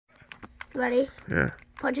Ready? Yeah.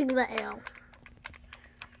 Punching the L.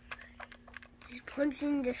 He's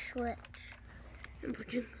punching the switch. I'm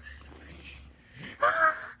punching the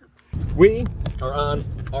switch. We are on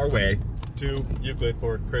our way to Euclid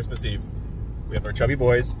for Christmas Eve. We have our chubby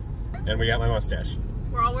boys, and we got my mustache.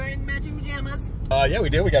 We're all wearing matching pajamas. Yeah, we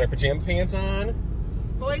do. We got our pajama pants on.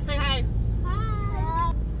 Boys, say hi.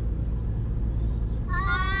 Hi.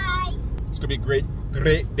 Hi. It's gonna be a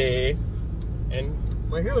great day. And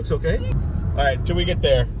my hair looks okay. All right, till we get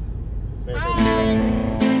there. Bye.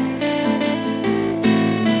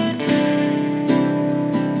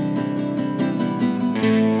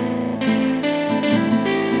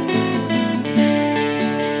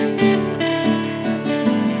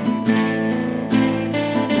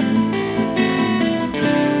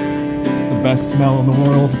 Best smell in the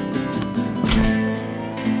world.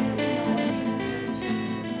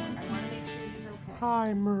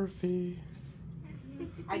 Hi, Murphy.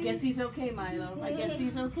 I guess he's okay, Milo. I guess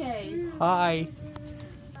he's okay. Hi.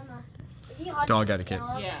 Dog etiquette.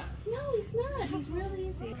 Yeah. No, he's not. He's really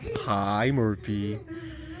easy. Hi, Murphy.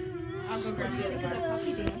 I'll go grab the other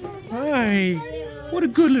puppy. Hi. What a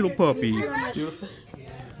good little puppy. Beautiful.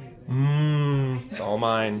 It's all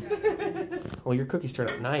mine. Well, your cookies turned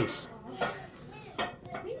out nice.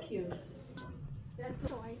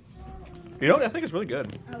 You know what? I think it's really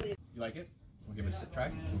good. You like it? We'll give it a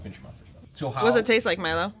try. We'll finish them off first. So how? What does it taste like,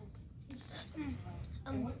 Milo?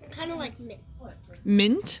 Kind of like mint.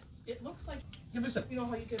 Mint? It looks like. Give it a sip.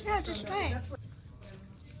 Yeah, just try it.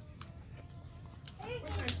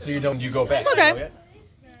 So you don't? You go back? Okay.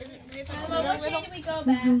 What day we go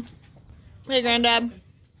back? Hey, Granddad.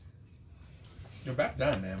 You're back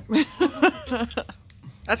down, man.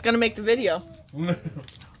 That's gonna make the video.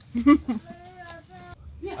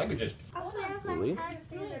 I could just. Really?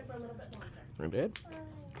 Granddad?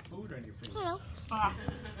 Hello.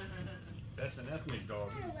 That's an ethnic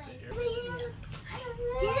dog. He's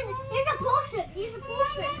a bullshit. He's a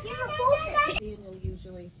bullshit. He's a bullshit. Daniel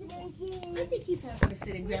usually. I think he's happy to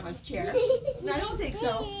sit in Grandma's chair. No, I don't think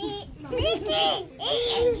so.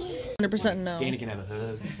 100% no. Danny can have a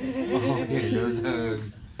hug. Oh, Danny knows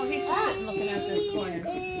hugs. Oh, he's just sitting looking out the corner.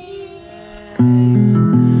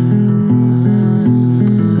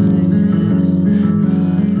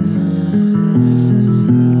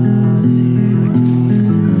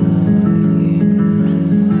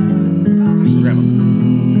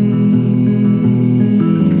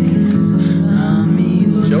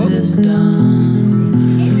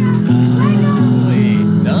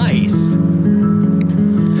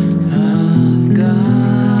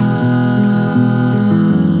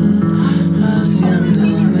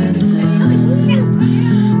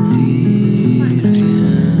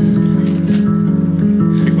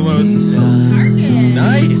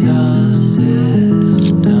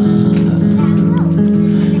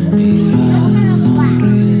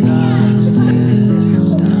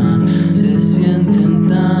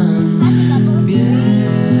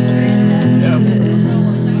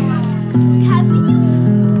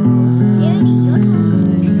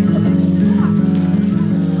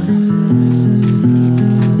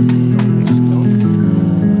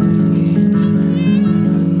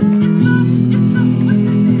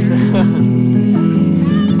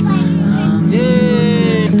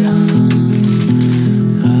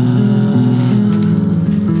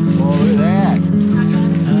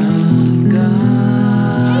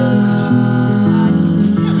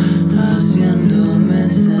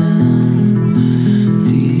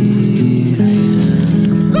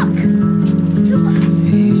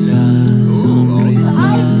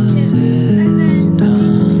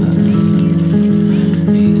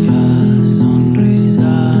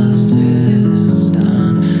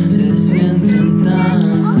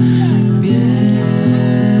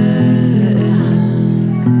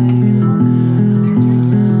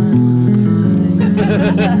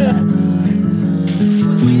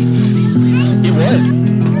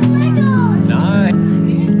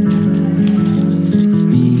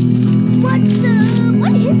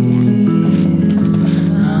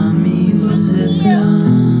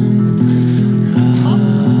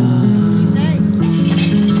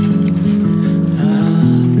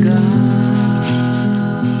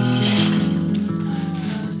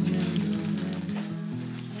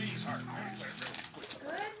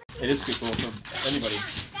 It is too cool for anybody.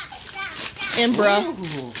 And bruh.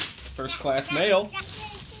 Ooh, first class mail.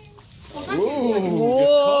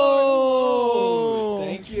 Whoa. Good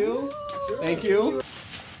Thank you. Thank you.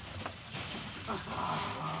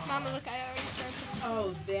 Mama, look, I already started.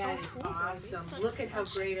 Oh, that is awesome. Look at how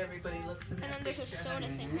great everybody looks in And that then there's a picture, soda honey.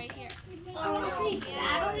 thing right here. Oh,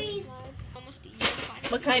 Yeah, almost a year.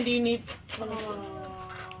 what kind do you need?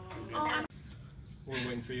 We're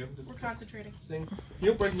waiting for you. We're concentrating. Sing.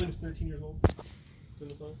 You know Brendan is 13 years old? In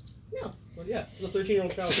the song? No. Well, yeah. The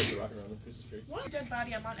 13-year-old child gets to rock around the Christmas tree. What? Dead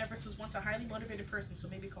body on Mount Everest was once a highly motivated person, so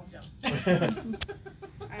maybe calm down.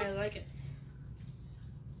 I like it.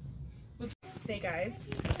 Snake eyes.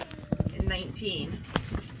 And 19.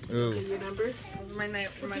 Ooh. Your numbers? Those are my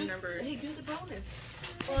numbers. Hey, do the bonus.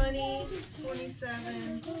 20,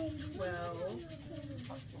 27, 12.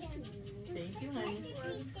 Thank you, honey.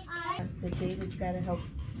 But David's got to help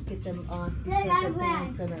get them off because the thing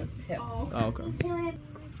is going to tip. Oh, okay.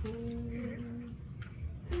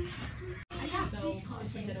 So,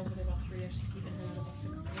 once we get over there about 3-ish, we can hit about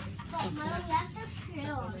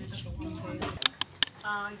 6:30.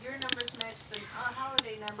 Your numbers match the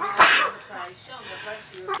holiday numbers of the prize. Show them, bless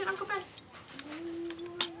you. Get Uncle Ben.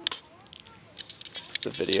 It's a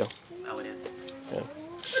video. Oh, it is. Yeah.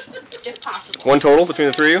 If possible. One total between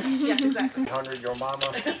the three of you? Yes, exactly. 100, your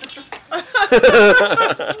mama.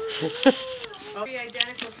 Three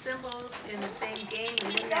identical symbols in the same game. We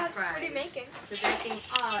win that prize. What are you making? The making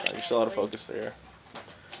odd. You're still out of focus there.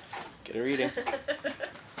 Get a reading.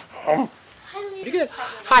 Pretty good.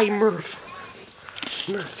 Hi, Murph.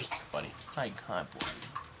 Murphy. Buddy. Hi, boy.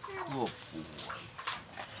 Good boy.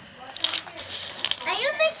 I'm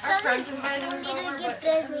gonna make Our friends something. invited us I'm over, gonna but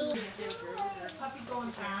get busy. puppy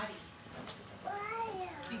going potty.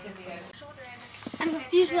 Because he has I'm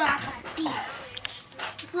confused with these.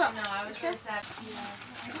 Look, No, I was it says just that.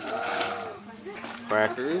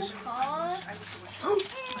 Crackers. are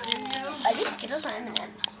these Skittles or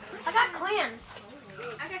M&Ms? I got crayons.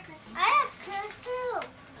 I have crayons too.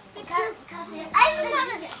 Because I even have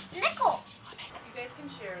a nickel. You guys can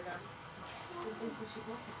share them.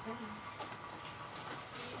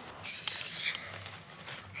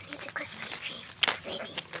 I need the Christmas tree ready.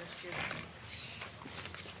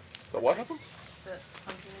 So what happened? The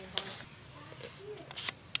pumpkin bonus.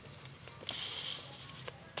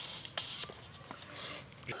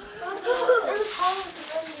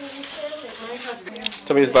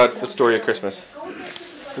 Tell me about the story of Christmas.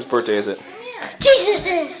 Whose birthday is it?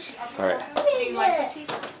 Jesus! All right. Do you like the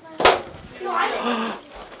t-shirt?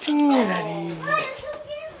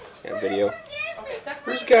 Yeah, video.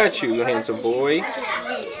 Who's got you, handsome boy?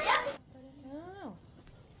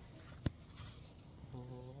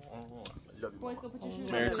 Boys, go put your shoes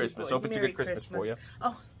on. Merry Christmas. Hope it's a good Christmas for you.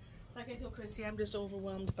 Oh, like I told Chrissy, I'm just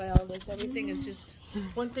overwhelmed by all this. Everything is just,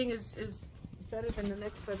 one thing is better than the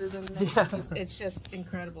next, better than the next. It's just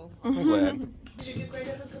incredible. I'm glad. Did you give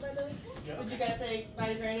Granddad a goodbye, Lily? Yeah. Would you guys say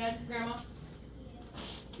bye to Granddad, Grandma?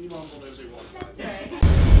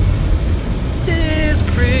 This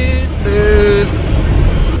Christmas.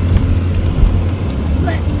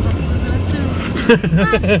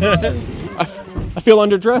 I feel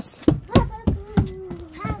underdressed.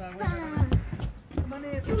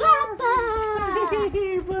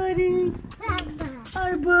 Hey, buddy. Papa.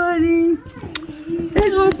 Hi, buddy.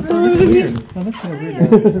 Hello, buddy. Oh, that's kind of weird.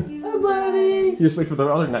 Hi, buddy. You just wait for the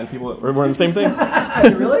other 9 people that were wearing the same thing.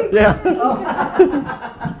 Really? Yeah.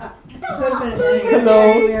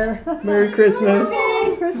 Hello. Merry Christmas.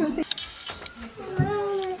 Christmas.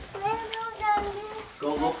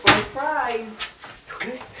 Go look for a prize.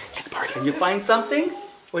 Okay. It's party. Can you find something?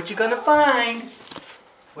 What you gonna find?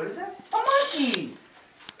 What is that? A monkey.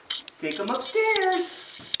 Take him upstairs.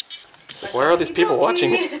 Where are these people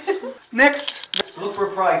watching me? Next, look for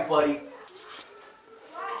a prize, buddy.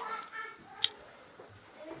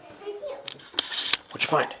 What'd you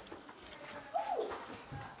find?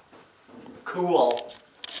 Cool.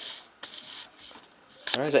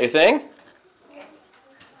 Alright, is that your thing?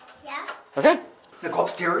 Yeah? Okay. Now go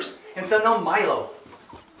upstairs and send out Milo.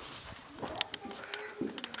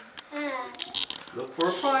 Look for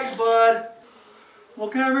a prize, bud.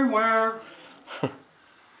 Look everywhere.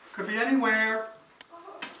 Could be anywhere.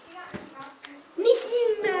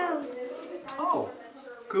 Mickey Mouse. Oh,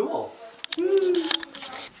 cool.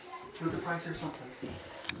 There's a prize here someplace.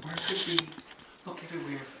 Where it could be. Look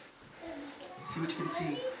everywhere. See what you can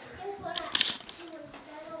see.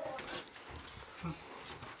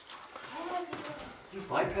 You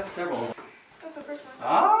bypassed several. That's the first one.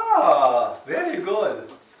 Ah, very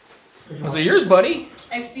good. Was it yours, buddy?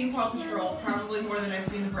 I've seen Paw Patrol probably more than I've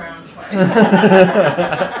seen the Browns play.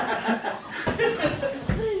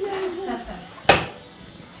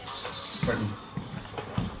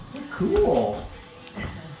 Cool.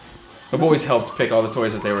 The boys helped pick all the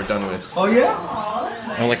toys that they were done with. Oh yeah? Aw, that's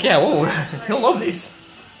nice. I'm like, yeah, whoa, he'll love these.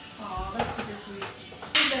 Aw, that's super sweet.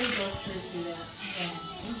 Everybody goes through that.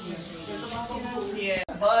 Yeah.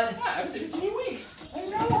 Bud. I haven't seen you in weeks. I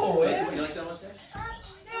know. You like that mustache?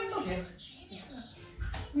 Yeah, it's okay.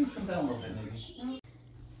 Come down a little bit, maybe.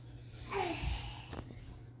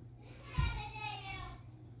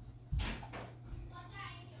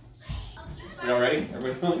 You all ready?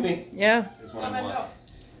 Everybody feeling me? Yeah. Just one more.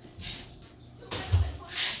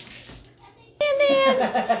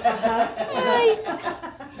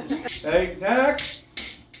 Hey, next.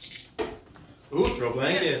 Ooh, throw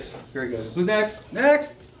blankets. Very good. Who's next?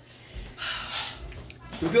 Next.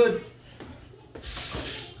 Too good.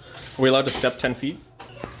 Are we allowed to step 10 feet?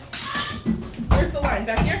 Where's the line?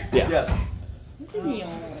 Back here? Yeah. Yes.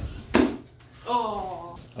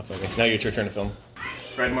 Oh. That's okay. Now it's your turn to film.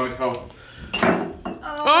 Red mode, go.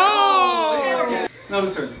 Oh! No,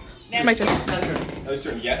 this turn. My turn. That turn. No, this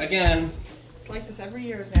turn yet again. It's like this every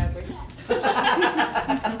year, Natalie.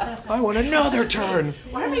 I want another turn.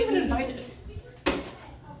 Why are we even invited?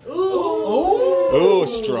 Ooh. Oh,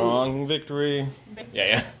 strong victory.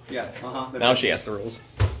 Yeah. Yeah, uh-huh. Now she has the rules.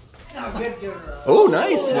 Oh, good girl. Oh,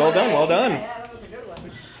 nice. Well done, well done. Yeah, that was a good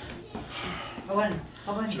one.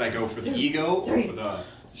 How about Should I go for the ego or for the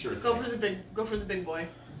sure thing? Go for the big boy.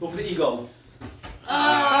 Go for the ego.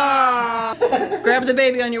 Grab the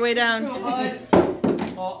baby on your way down. I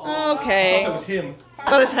thought Okay. that was him.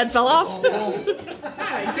 Thought his head fell off?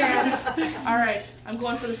 Hi, Dad. All right, I'm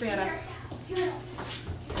going for the Santa.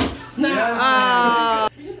 No.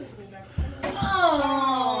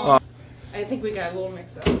 Oh. I think we got a little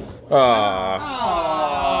mixed up.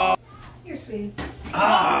 Aww. You're sweet.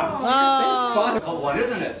 Spot called one,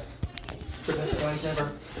 isn't it? It's the best prize ever.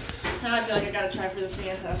 Now I feel like I gotta try for the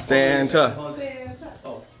Santa. Santa. Santa.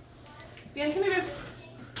 Oh. Dan, come here.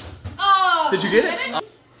 Oh! Did you get it?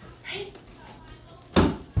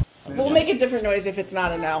 We'll make a different noise if it's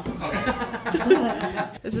not a no.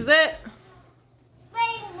 This is it.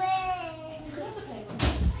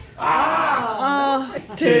 Oh,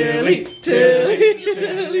 Tilly, Tilly,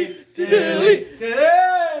 Tilly, Tilly, Tilly.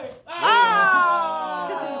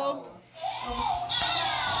 Oh!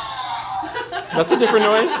 That's a different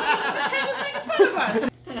noise.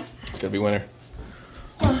 It's gonna be winter.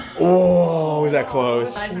 Oh, was that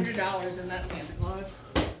close? $900 in that Santa Claus.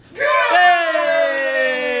 Hey!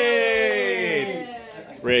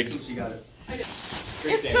 Rigged. She got it.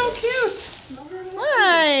 It's so cute.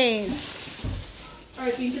 Nice. All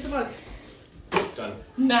right, Bean, get the mug. Done.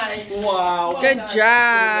 Nice. Wow. Good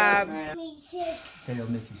job. It'll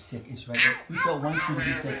make you sick. It's right there. We don't want you to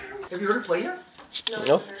be sick. Have you heard her play yet?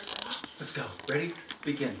 No. Let's go. Ready?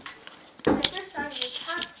 Begin. My first song is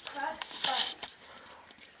Hot Cross Bugs.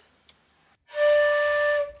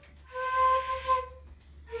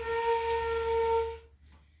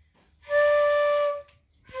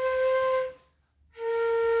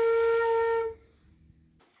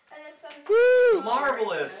 Woo!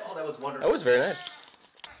 Marvelous. Oh, that was wonderful. That was very nice.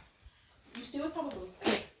 You steal it, probably.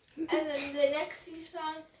 And then the next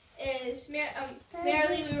song is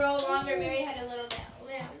Merrily We Roll Along, or Mary Had a Little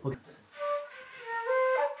Lamb. Okay, listen.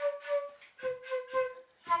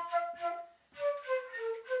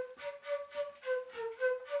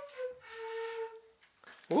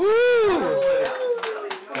 Woo!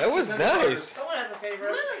 That was nice. Someone has a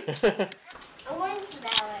favorite. I went to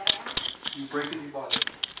that area. You break it, you bother.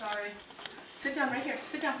 Sorry. Sit down right here.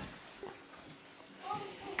 Sit down.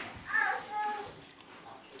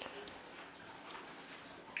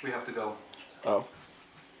 We have to go. Oh.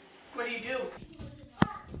 What do you do?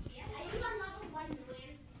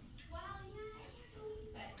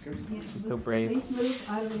 She's so brave. Please move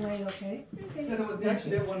out of the way, okay?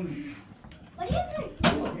 Actually, that one. What do you think?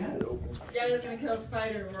 Yeah, just gonna kill a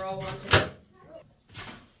spider and we're all watching.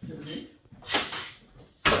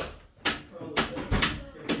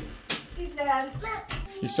 He's dead.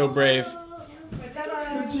 She's so brave.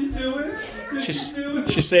 Did she do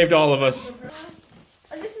it? She saved all of us.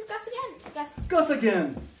 Oh, this is Gus again. Gus. Gus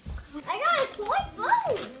again. I got a toy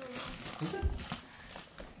phone.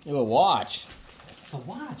 You have a watch. It's a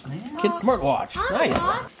watch, man. Kid's smartwatch. Nice.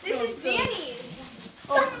 This is Danny's.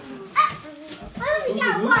 I only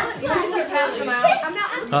got one. I'm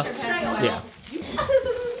not. Huh? Yeah.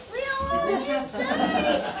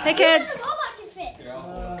 Hey kids. The robot can fit.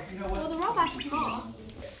 Well, the robot's small.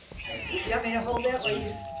 You want me to hold it while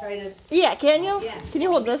you try to... Yeah, can you? Yeah. Can you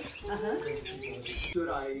hold this? Should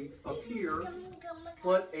I appear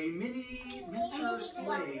but a mini miniature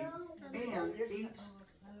sleigh and 8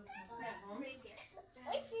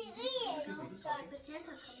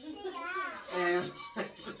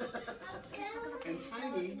 and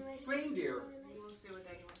tiny reindeer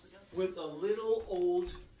with a little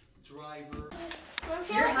old driver.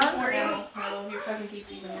 You're hungry. No, your cousin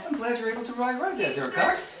keeps eating it. I'm glad you're able to ride that there,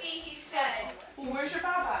 Gus. He said. Well, where's your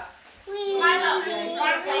papa? Milo, you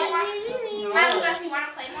wanna play? Milo, Gus, you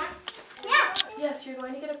wanna play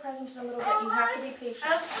going to get a present in a little bit. You have to be patient.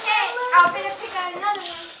 Okay, I'll better pick out another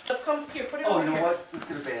one. Come here, put it Oh, over you know here. what? Let's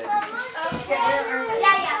get a bed. Okay.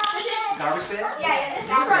 Yeah. This is, Garbage bed? yeah, this is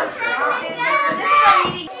gross. This is what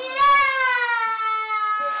I'm eating.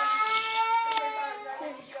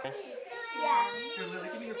 Here, Lily,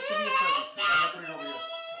 give me a present. I'm gonna put it over here.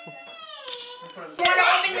 You want to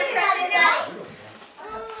open your present now?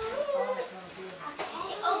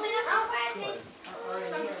 Open up our present.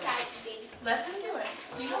 From the side, baby. Let him do it.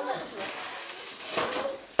 He knows how to do it.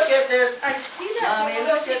 Look at this. I see that. Mommy, Do you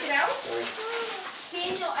want look to take at- it out?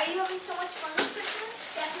 Daniel, are you having so much fun this Christmas?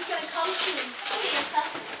 Yes, it's going to come soon. Santa.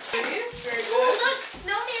 It is very Ooh, good. look,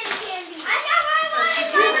 snowman candy. I got my one.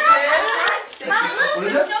 Mama, look, What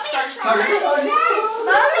is the it? snowman Sorry. chocolate.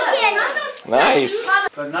 Mama candy. Nice.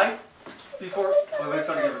 The night before, oh, wait,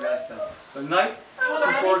 sorry, never last time. The night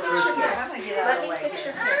before Christmas. I'm gonna get out Let of the me way. fix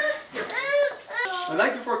your kids. The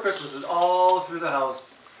night before Christmas is all through the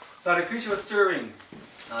house. Not a creature was stirring,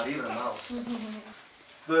 not even a mouse.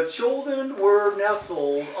 The children were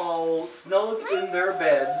nestled all snug in their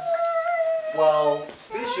beds, while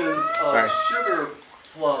visions of sugar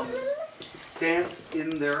plums danced in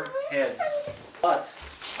their heads. But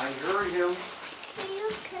I heard him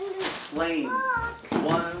exclaim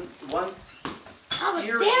once I was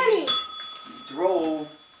Here. Danny.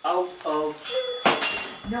 drove out of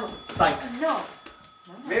sight. No.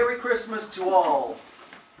 Merry Christmas to all,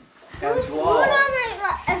 and to all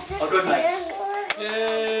a good night.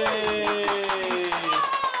 Yay!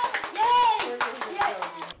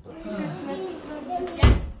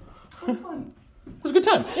 It was a good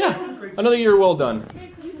time. Yeah. Another year well done.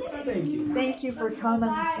 Thank you. Thank you for coming.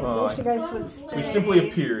 Oh, Wish you guys would stay. We simply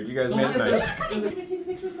appeared. You guys made it nice.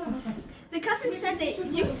 The cousin said that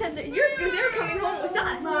you said that they're coming home with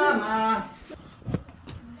us. Mama.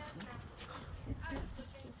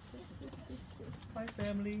 Bye,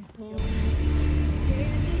 family.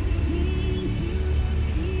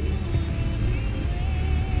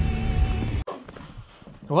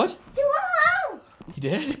 What? He went home. He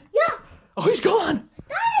did? Yeah. Oh, he's gone.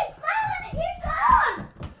 Daddy, Mama, he's gone.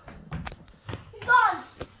 He's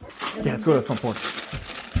gone. Yeah, let's go to the front porch.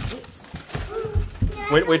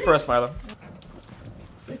 Wait for us, Milo.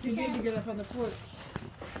 It's good to get up on the porch.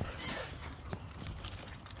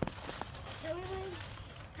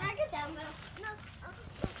 Can I get down, Mel? No.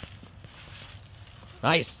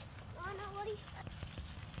 Nice. Oh, no, Woody.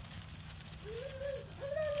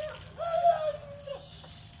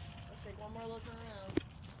 Let's take one more look around.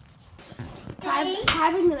 Can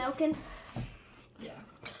I bring the milk in? Yeah.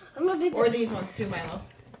 I'm gonna big. Or these ones too, Milo.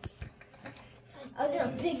 I'll get a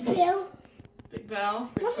big bill. Big Bell.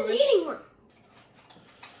 What's his eating one?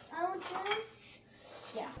 I want this.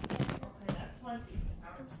 Yeah. Okay, that's plenty.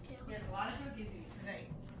 He has a lot of cookies to eat today.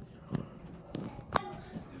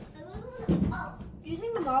 Do you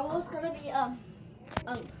think the marble is gonna be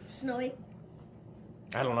snowy?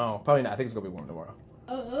 I don't know. Probably not. I think it's going to be warm tomorrow.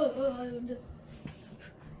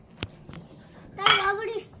 Daddy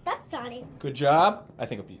already stepped on it. Good job. I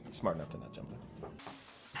think it'll be smart enough to not jump in.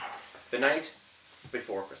 The night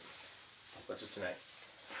before Christmas. That's just tonight.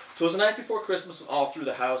 So it was the night before Christmas, all through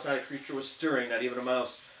the house, not a creature was stirring, not even a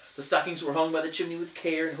mouse. The stockings were hung by the chimney with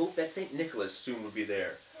care in hope that St. Nicholas soon would be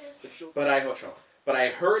there. But I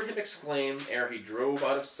heard him exclaim ere he drove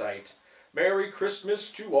out of sight, "Merry Christmas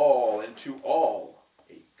to all, and to all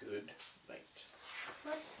a good night."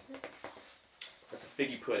 What's this? That's a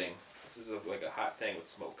figgy pudding. This is like a hot thing with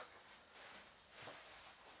smoke.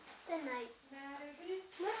 The night.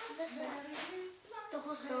 What's this? The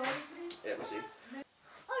whole story. Yeah, we'll see.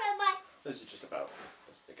 Alright, bye. This is just about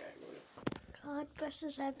the guy who wrote it. God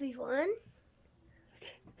blesses everyone.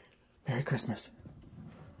 Merry Christmas.